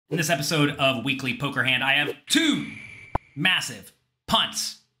In this episode of Weekly Poker Hand, I have two massive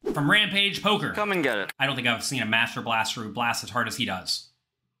punts from Rampage Poker. Come and get it. I don't think I've seen a Master Blaster who blasts as hard as he does.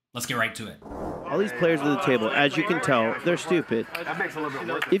 Let's get right to it. All these players at the table, as you can tell, they're stupid.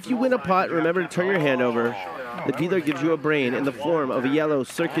 If you win a pot, remember to turn your hand over. The dealer gives you a brain in the form of a yellow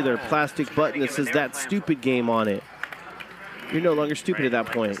circular plastic button that says "That Stupid Game" on it. You're no longer stupid at that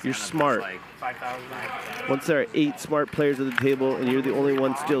point. You're smart. Once there are 8 smart players at the table and you're the only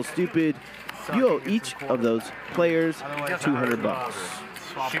one still stupid, you owe each of those players $200.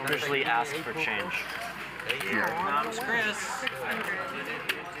 Sheepishly ask for change. Here comes Chris.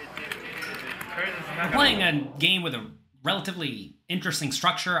 We're playing a game with a relatively interesting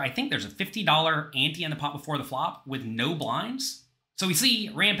structure. I think there's a $50 ante in the pot before the flop with no blinds. So we see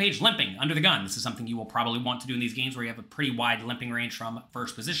Rampage limping under the gun. This is something you will probably want to do in these games where you have a pretty wide limping range from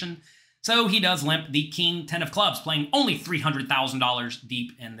first position. So he does limp the King 10 of clubs, playing only $300,000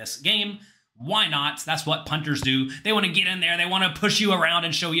 deep in this game. Why not? That's what punters do. They want to get in there. They want to push you around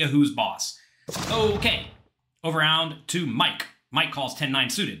and show you who's boss. Okay, over round to Mike. Mike calls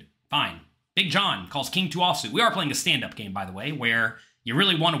 10-9 suited. Fine. Big John calls King 2 offsuit. We are playing a stand-up game, by the way, where you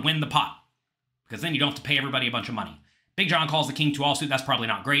really want to win the pot, because then you don't have to pay everybody a bunch of money. Big John calls the King 2 offsuit. That's probably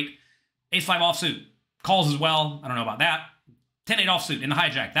not great. Ace 5 offsuit calls as well. I don't know about that. 10-8 offsuit in the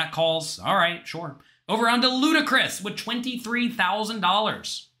hijack. That calls. All right, sure. Over on to Ludacris with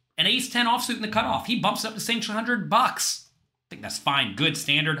 $23,000. An Ace 10 offsuit in the cutoff. He bumps up to sanction $100. I think that's fine, good,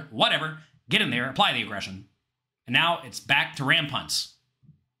 standard, whatever. Get in there, apply the aggression. And now it's back to ram punts.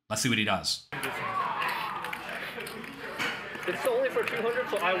 Let's see what he does. It's only for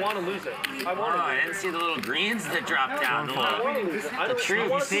 200, so I want to lose it. I didn't see the little greens that dropped down. I want to lose it. The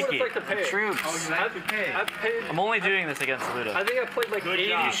troops. The troops. I've paid. I'm only doing this against Luda. I think I played like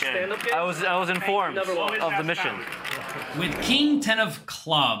 80 stand-up games. I was informed of the mission. With King 10 of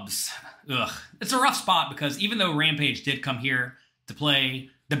clubs, it's a rough spot because even though Rampage did come here to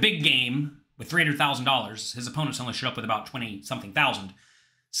play the big game with $300,000, his opponents only showed up with about 20-something thousand.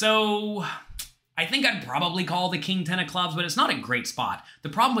 So I think I'd probably call the King 10 of clubs, but it's not a great spot. The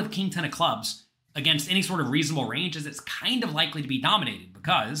problem with King 10 of clubs against any sort of reasonable range is it's kind of likely to be dominated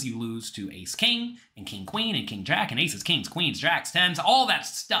because you lose to Ace King and King Queen and King Jack and Aces, Kings, Queens, Jacks, 10s, all that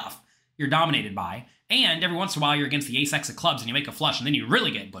stuff you're dominated by. And every once in a while you're against the Ace X of clubs and you make a flush and then you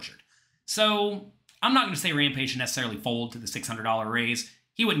really get butchered. So I'm not going to say Rampage should necessarily fold to the $600 raise.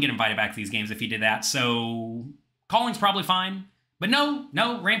 He wouldn't get invited back to these games if he did that. So calling's probably fine. But no,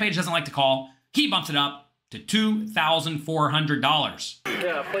 Rampage doesn't like to call. He bumps it up to $2,400.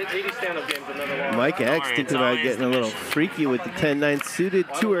 Yeah, I played 80 stand-up games and never lost. Mike X thinking about getting a little freaky with the 10-9 suited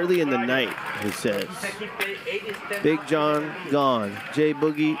too early in the night, he says. Big John, gone. J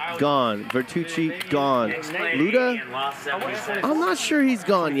Boogie, gone. Vertucci, gone. Luda? I'm not sure he's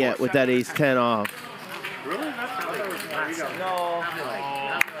gone yet with that Ace 10 off. Really? No.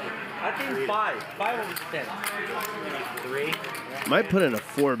 I think 5. 5 over 10. 3. Might put in a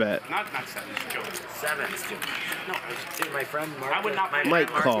 4-bet. Not 7. It's joking. 7. No, dude, my friend Marcus. I would not. My Might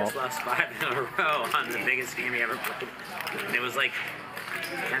friend call. Marcus lost 5 in a row on the biggest game he ever played. And it was like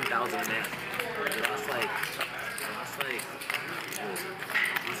 10,000 a man. He lost like 120.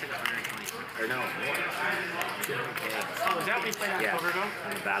 Or no, more. 200K. Oh, is that what you played on Poker Go?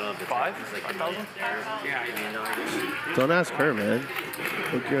 In the Battle of the 5? It's like 5,000? Yeah. Don't ask her, man.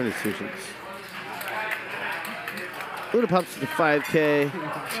 Make your own decisions. Luda pops to the 5K.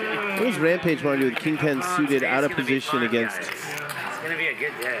 What does Rampage want to do with King 10 suited out of position against It's going to be a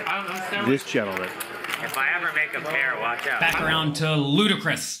good day. this gentleman? If I ever make a pair, watch out. Back around to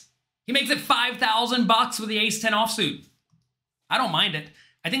Ludacris. He makes it $5,000 with the Ace 10 offsuit. I don't mind it.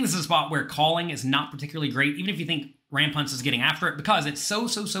 I think this is a spot where calling is not particularly great, even if you think Ram Punts is getting after it, because it's so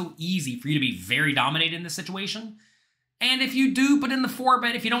easy for you to be very dominated in this situation. And if you do put in the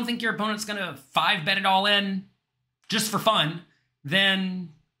 4-bet, if you don't think your opponent's going to 5-bet it all in just for fun, then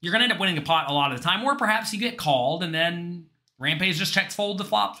you're going to end up winning the pot a lot of the time, or perhaps you get called and then Rampage just checks fold the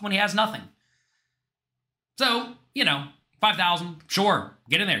flops when he has nothing. So, 5,000, sure,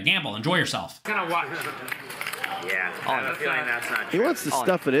 get in there, gamble, enjoy yourself. Kind of watch. Yeah, I have a feeling that's not He true. wants to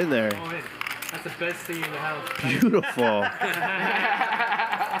stuff it in there. That's the best thing in the house. Beautiful.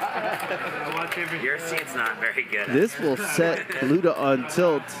 Your seat's not very good. This will set Luda on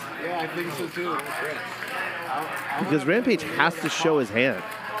tilt. Yeah, I think so too. Because Rampage has to show his hand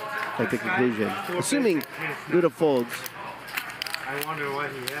at the conclusion. Assuming Luda folds. I wonder what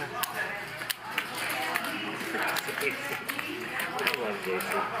he has. I love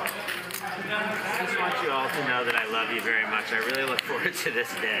Jason. I just want you all to know that I love you very much. I really look forward to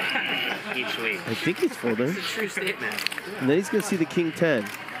this day each week. I think he's folding. It's a true statement. And then he's going to see the King 10.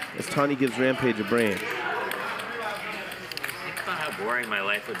 as Tawny gives Rampage a brain. Think about how boring my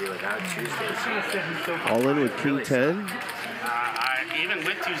life would be without Tuesdays. All in with King 10. Even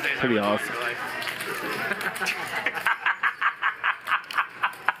with Tuesdays, Pretty I would awesome. like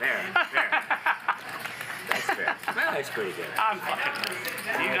Fair. That's fair. My life's pretty good. I'm fucking.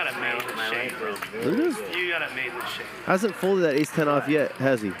 You got a made My this shit. life was very Look at this. good. You got a made this shit. Hasn't folded that ace-10 off yet,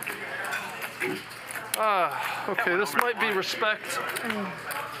 has he? Okay, this might be respect.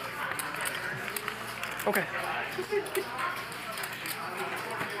 Okay.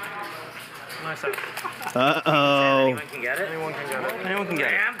 Nice out. Uh-oh. Anyone can get it? Anyone can get it. Anyone can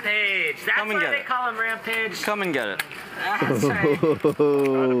get it. Rampage. That's Come and why get they it. call him Rampage. Come and get it. That's right.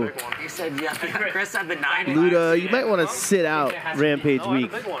 Oh. You said yeah. Chris had the 9. Luda, you might want to sit out Rampage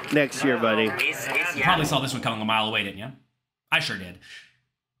week next year, buddy. You probably saw this one coming a mile away, didn't you? I sure did.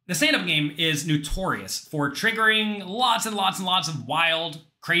 The stand-up game is notorious for triggering lots and lots and lots of wild,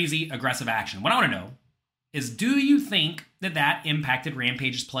 crazy, aggressive action. What I want to know is, do you think that that impacted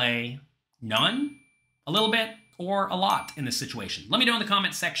Rampage's play? None? A little bit? Or a lot in this situation? Let me know in the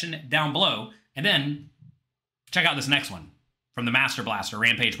comments section down below, and then check out this next one from the Master Blaster,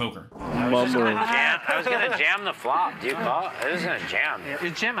 Rampage Poker. Mumbling. I was gonna jam the flop. Do you call it? I was gonna jam.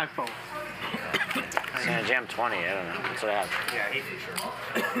 You jam my phone. I was gonna jam 20. I don't know. That's what I have. Yeah, 8 for sure.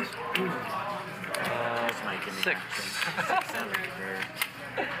 6.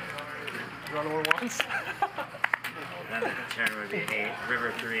 You want more ones? Then the turn would be 8.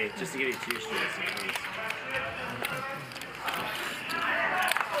 River 3. Just to give you 2 streets, please.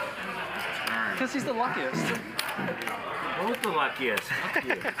 Turn. Because he's the luckiest. Who's the luckiest? Fuck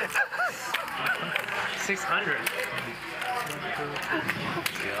you. 600.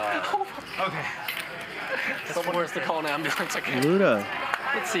 Okay. Where's the call an ambulance? Okay. Luda,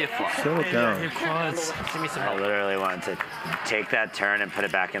 Let's see a flop. settle down. Give me some I help. literally wanted to take that turn and put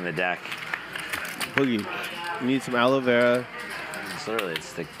it back in the deck. Boogie, you need some aloe vera. It's literally,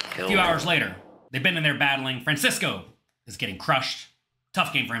 it's the A kill. few hours later, they've been in there battling. Francisco is getting crushed.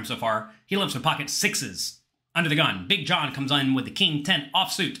 Tough game for him so far. He lives with pocket 6s under the gun. Big John comes in with the King 10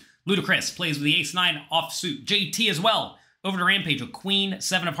 offsuit. Ludacris plays with the Ace 9 offsuit. JT as well. Over to Rampage with Queen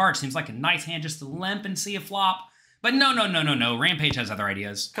 7 of Hearts. Seems like a nice hand just to limp and see a flop. But no. Rampage has other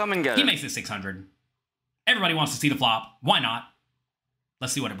ideas. Come and get He it. makes it 600. Everybody wants to see the flop. Why not?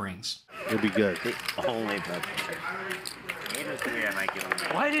 Let's see what it brings. It'll be good. Only bet. 8 or 3, I might give him.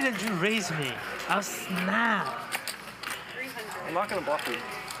 Why didn't you raise me? I'll snap. I'm not gonna bluff you.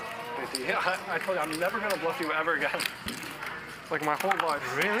 Yeah, I told you, I'm never gonna bluff you ever again. Like my whole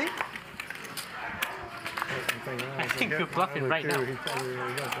life. Really? I think you're bluffing right now.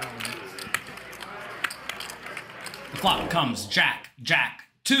 The flop comes Jack,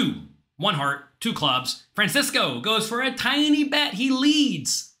 2, 1 heart, 2 clubs. Francisco goes for a tiny bet. He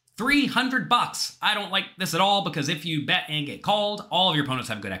leads $300. I don't like this at all because if you bet and get called, all of your opponents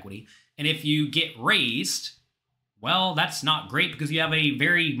have good equity. And if you get raised, well, that's not great because you have a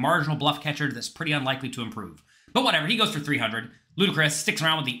very marginal bluff catcher that's pretty unlikely to improve. But whatever, he goes for 300. Ludacris sticks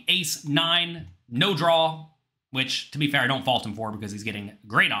around with the Ace 9, no draw, which, to be fair, I don't fault him for because he's getting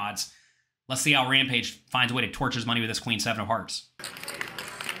great odds. Let's see how Rampage finds a way to torch his money with this Queen 7 of Hearts.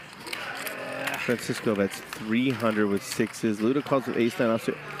 Francisco bets 300 with 6s. Luda calls with Ace 9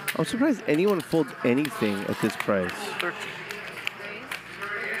 offsuit. I'm surprised anyone folds anything at this price. 13.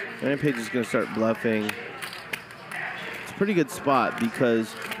 Rampage is going to start bluffing. It's a pretty good spot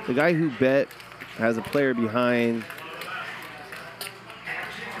because the guy who bet has a player behind.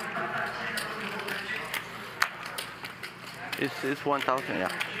 It's 1,000, yeah.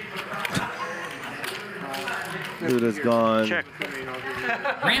 Luda's gone. Check.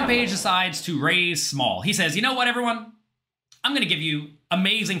 Rampage decides to raise small. He says, you know what, everyone? I'm going to give you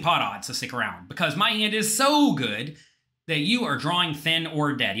amazing pot odds to stick around because my hand is so good that you are drawing thin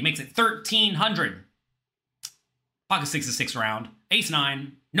or dead. He makes it 1,300. Pocket 6 is 6 round. Ace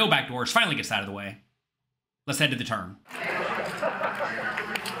 9, no backdoors, finally gets out of the way. Let's head to the turn.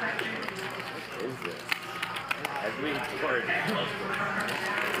 I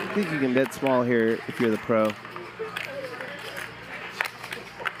think you can bet small here if you're the pro.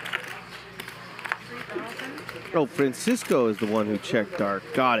 Oh, Francisco is the one who checked dark.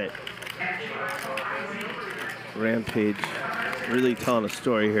 Got it. Rampage really telling a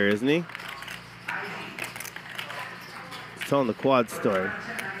story here, isn't he? He's telling the quad story.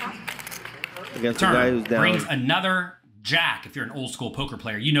 Against the guy who's Turn down. brings another jack. If you're an old school poker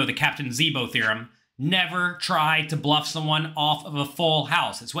player, you know the Captain Zebo theorem. Never try to bluff someone off of a full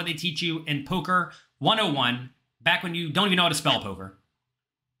house. It's what they teach you in Poker 101, back when you don't even know how to spell poker.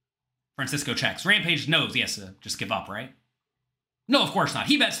 Francisco checks. Rampage knows he has to just give up, right? No, of course not.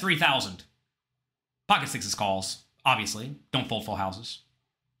 He bets 3,000. Pocket sixes calls, obviously. Don't fold full houses.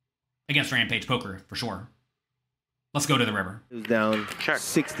 Against Rampage poker, for sure. Let's go to the river. It was down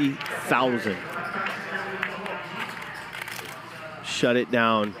 60,000. Shut it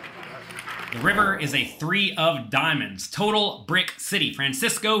down. The river is a 3 of diamonds. Total brick city.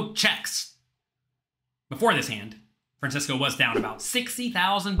 Francisco checks. Before this hand, Francisco was down about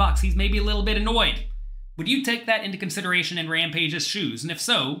 60,000 bucks. He's maybe a little bit annoyed. Would you take that into consideration in Rampage's shoes? And if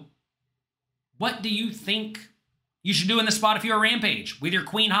so, what do you think you should do in this spot if you're a Rampage with your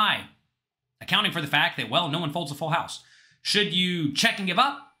queen high? Accounting for the fact that, well, no one folds a full house. Should you check and give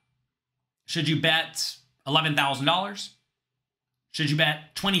up? Should you bet $11,000? Should you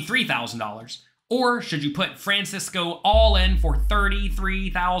bet $23,000? Or should you put Francisco all in for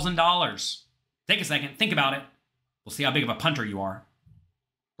 $33,000? Take a second, think about it. We'll see how big of a punter you are.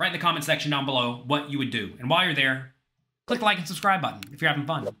 Write in the comment section down below what you would do. And while you're there, click the like and subscribe button if you're having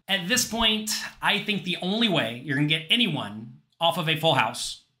fun. At this point, I think the only way you're going to get anyone off of a full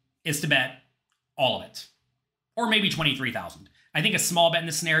house is to bet all of it. Or maybe 23,000. I think a small bet in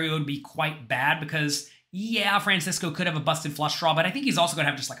this scenario would be quite bad because, yeah, Francisco could have a busted flush draw, but I think he's also going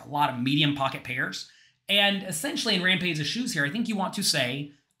to have just like a lot of medium pocket pairs. And essentially in Rampage's shoes here, I think you want to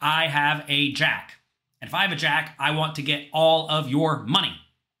say, I have a jack. And if I have a jack, I want to get all of your money.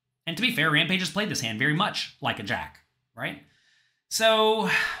 And to be fair, Rampage has played this hand very much like a jack, right? So,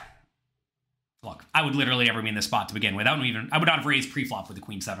 look, I would literally never be in this spot to begin with. I would not have raised pre-flop with the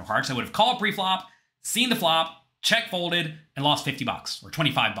queen seven of hearts. I would have called pre-flop, seen the flop, check folded, and lost 50 bucks or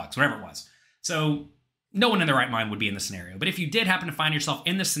 25 bucks, whatever it was. So no one in their right mind would be in this scenario. But if you did happen to find yourself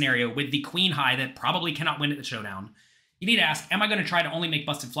in this scenario with the queen high that probably cannot win at the showdown, you need to ask, am I going to try to only make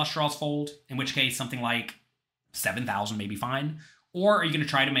busted flush draws fold? In which case, something like 7,000 may be fine. Or are you going to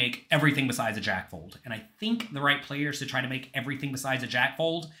try to make everything besides a jack fold? And I think the right player is to try to make everything besides a jack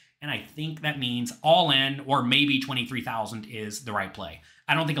fold. And I think that means all in or maybe 23,000 is the right play.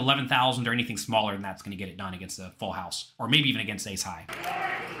 I don't think 11,000 or anything smaller than that's going to get it done against a full house. Or maybe even against ace high.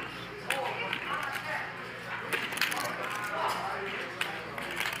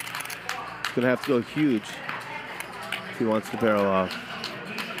 He's going to have to go huge if he wants to barrel off.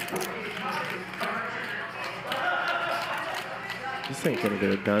 This ain't gonna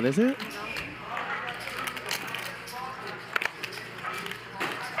get it done, is it?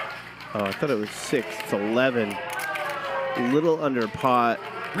 Oh, I thought it was 6. It's 11. A little under pot.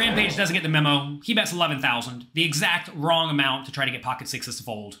 Rampage doesn't get the memo. He bets 11,000. The exact wrong amount to try to get pocket sixes to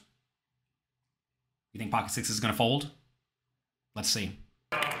fold. You think pocket sixes is gonna fold? Let's see.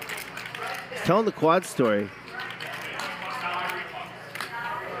 He's telling the quad story.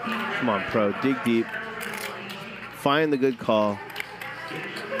 Come on, pro. Dig deep. Find the good call.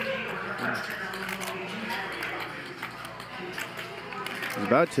 He's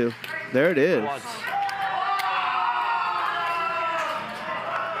about to. There it is.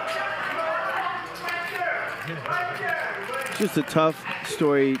 Just a tough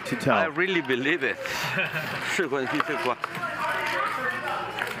story to tell. I really believe it.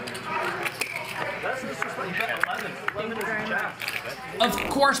 Of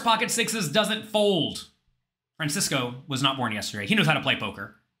course, pocket sixes doesn't fold. Francisco was not born yesterday. He knows how to play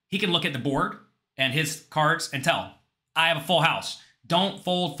poker. He can look at the board and his cards and tell, I have a full house. Don't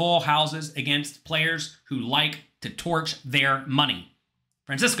fold full houses against players who like to torch their money.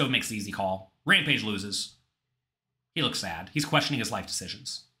 Francisco makes the easy call. Rampage loses. He looks sad. He's questioning his life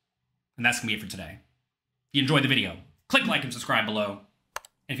decisions. And that's going to be it for today. If you enjoyed the video, click like and subscribe below.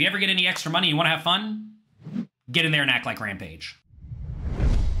 And if you ever get any extra money and you want to have fun, get in there and act like Rampage.